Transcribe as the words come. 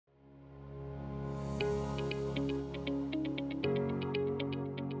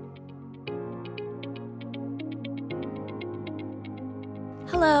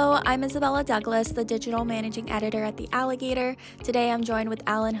I'm Isabella Douglas, the digital managing editor at The Alligator. Today I'm joined with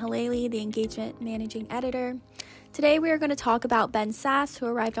Halaly, the engagement managing editor. Today we are going to talk about Ben Sasse, who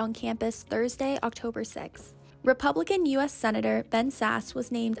arrived on campus Thursday, October 6th. Republican U.S. Senator Ben Sasse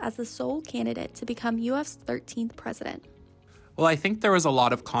was named as the sole candidate to become U.S. 13th president. Well, I think there was a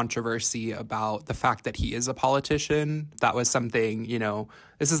lot of controversy about the fact that he is a politician. That was something,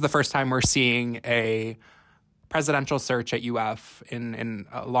 this is the first time we're seeing a presidential search at UF in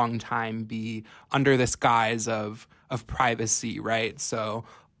a long time be under this guise of privacy, right? So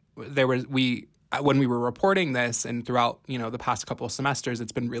when we were reporting this and throughout, the past couple of semesters,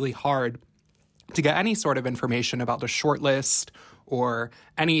 it's been really hard to get any sort of information about the shortlist or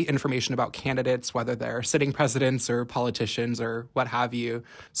any information about candidates, whether they're sitting presidents or politicians or what have you.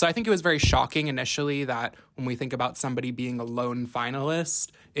 So I think it was very shocking initially that when we think about somebody being a lone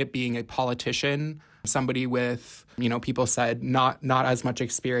finalist, it being a politician, somebody with, people said not as much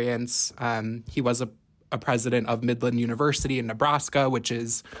experience. He was a president of Midland University in Nebraska, which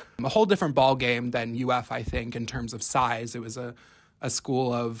is a whole different ballgame than UF, I think, in terms of size. It was a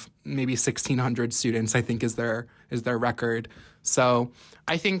school of maybe 1,600 students, I think is their record. So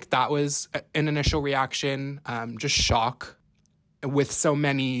I think that was an initial reaction, just shock, with so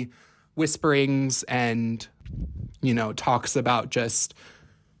many whisperings and, talks about just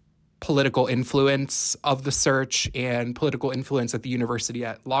political influence of the search and political influence at the university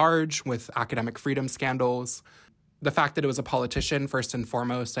at large with academic freedom scandals. The fact that it was a politician, first and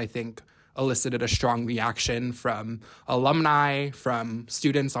foremost, I think elicited a strong reaction from alumni, from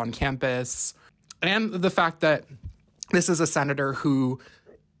students on campus, and the fact that this is a senator who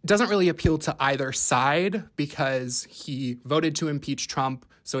doesn't really appeal to either side because he voted to impeach Trump,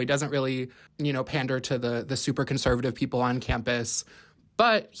 so he doesn't really, pander to the super conservative people on campus.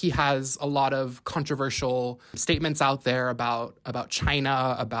 But he has a lot of controversial statements out there about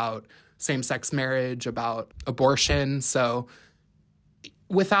China, about same-sex marriage, about abortion. So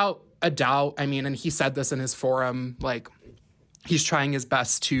without a doubt, and he said this in his forum, he's trying his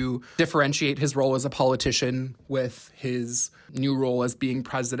best to differentiate his role as a politician with his new role as being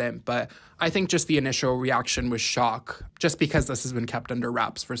president. But I think just the initial reaction was shock, just because this has been kept under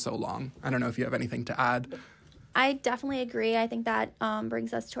wraps for so long. I don't know if you have anything to add. I definitely agree. I think that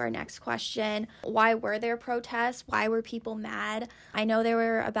brings us to our next question. Why were there protests? Why were people mad? I know there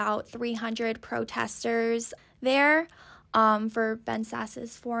were about 300 protesters there for Ben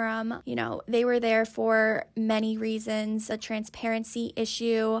Sasse's forum. They were there for many reasons. A transparency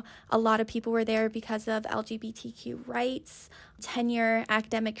issue. A lot of people were there because of LGBTQ rights, tenure,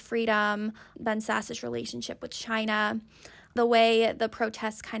 academic freedom, Ben Sasse's relationship with China. The way the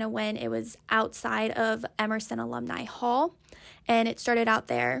protests kind of went, it was outside of Emerson Alumni Hall, and it started out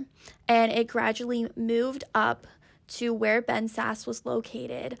there, and it gradually moved up to where Ben Sasse was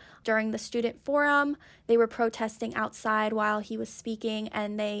located. During the student forum, they were protesting outside while he was speaking,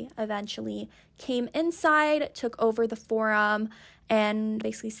 and they eventually came inside, took over the forum, and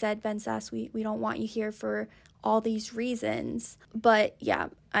basically said, Ben Sasse, we don't want you here for all these reasons. But yeah,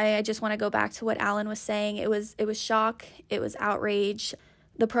 I just want to go back to what Alan was saying. It was shock. It was outrage.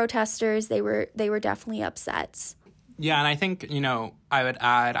 The protesters, they were definitely upset. Yeah, and I think, I would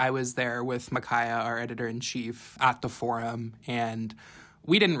add, I was there with Micaiah, our editor-in-chief, at the forum, and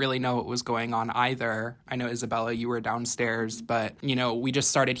we didn't really know what was going on either. I know, Isabella, you were downstairs, but, we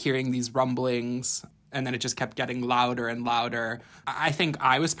just started hearing these rumblings, and then it just kept getting louder and louder. I think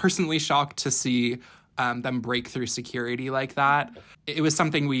I was personally shocked to see them break through security like that. It was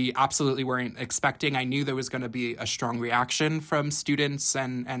something we absolutely weren't expecting. I knew there was going to be a strong reaction from students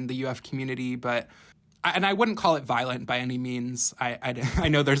and the UF community, but I wouldn't call it violent by any means. I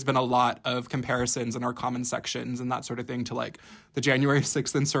know there's been a lot of comparisons in our comment sections and that sort of thing to the January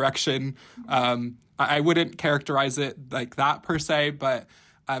 6th insurrection. I wouldn't characterize it like that per se, but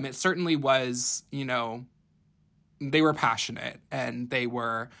it certainly was, they were passionate and they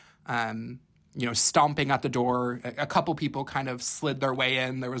were, stomping at the door. A couple people kind of slid their way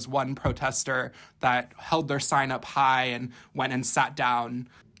in. There was one protester that held their sign up high and went and sat down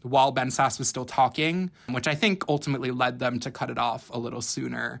while Ben Sasse was still talking, which I think ultimately led them to cut it off a little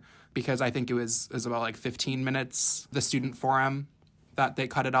sooner, because I think it was about 15 minutes, the student forum, that they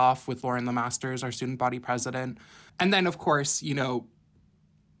cut it off with Lauren LeMasters, our student body president. And then, of course,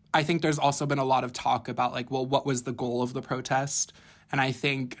 I think there's also been a lot of talk about what was the goal of the protest? And I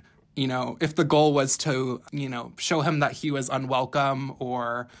think, if the goal was to, show him that he was unwelcome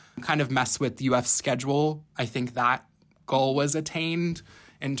or kind of mess with UF's schedule, I think that goal was attained.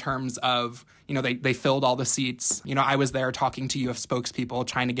 In terms of, they filled all the seats. I was there talking to UF spokespeople,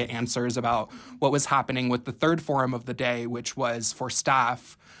 trying to get answers about what was happening with the third forum of the day, which was for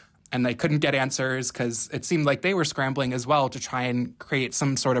staff. and they couldn't get answers because it seemed like they were scrambling as well to try and create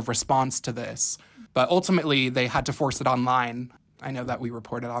some sort of response to this. But ultimately, they had to force it online. I know that we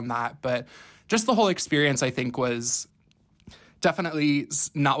reported on that, but just the whole experience, I think, was definitely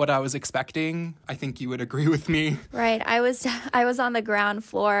not what I was expecting. I think you would agree with me. Right. I was on the ground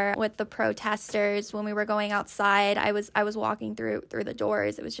floor with the protesters when we were going outside. I was walking through the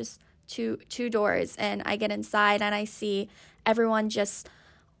doors. It was just two doors, and I get inside and I see everyone just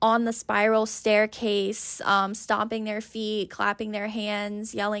on the spiral staircase, stomping their feet, clapping their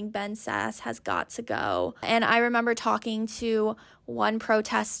hands, yelling, "Ben Sasse has got to go." And I remember talking to one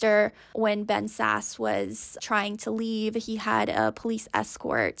protester when Ben Sasse was trying to leave. He had a police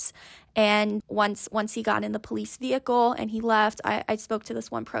escort. And once he got in the police vehicle and he left, I spoke to this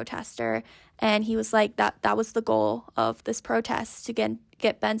one protester, and he was like, that was the goal of this protest, to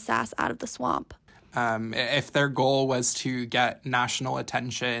get Ben Sasse out of the swamp. If their goal was to get national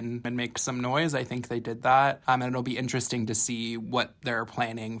attention and make some noise, I think they did that. And it'll be interesting to see what they're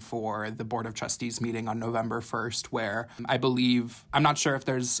planning for the Board of Trustees meeting on November 1st, where I believe, I'm not sure if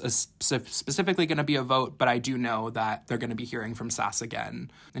there's specifically going to be a vote, but I do know that they're going to be hearing from Sasse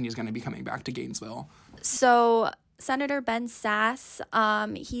again, and he's going to be coming back to Gainesville. So Senator Ben Sasse,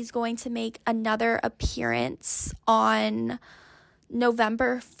 he's going to make another appearance on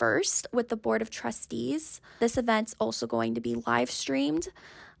November 1st with the Board of Trustees. This event's also going to be live streamed.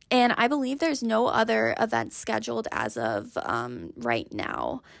 And I believe there's no other events scheduled as of right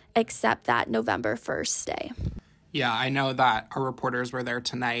now, except that November 1st day. Yeah, I know that our reporters were there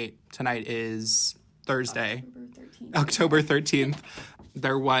tonight. Tonight is Thursday, October 13th.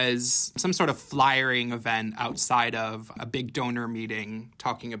 There was some sort of flyering event outside of a big donor meeting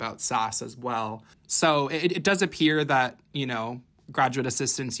talking about Sasse as well. So it does appear that, Graduate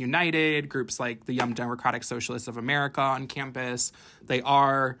Assistants United, groups like the Young Democratic Socialists of America on campus, they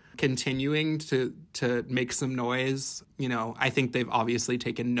are continuing to make some noise. I think they've obviously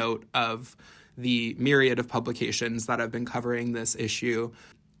taken note of the myriad of publications that have been covering this issue.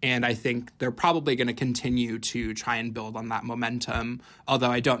 And I think they're probably going to continue to try and build on that momentum,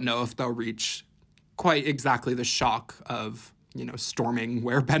 although I don't know if they'll reach quite exactly the shock of, storming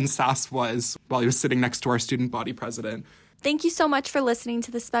where Ben Sasse was while he was sitting next to our student body president. Thank you so much for listening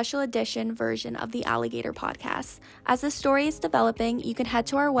to the special edition version of the Alligator Podcast. As the story is developing, you can head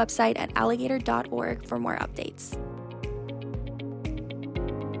to our website at alligator.org for more updates.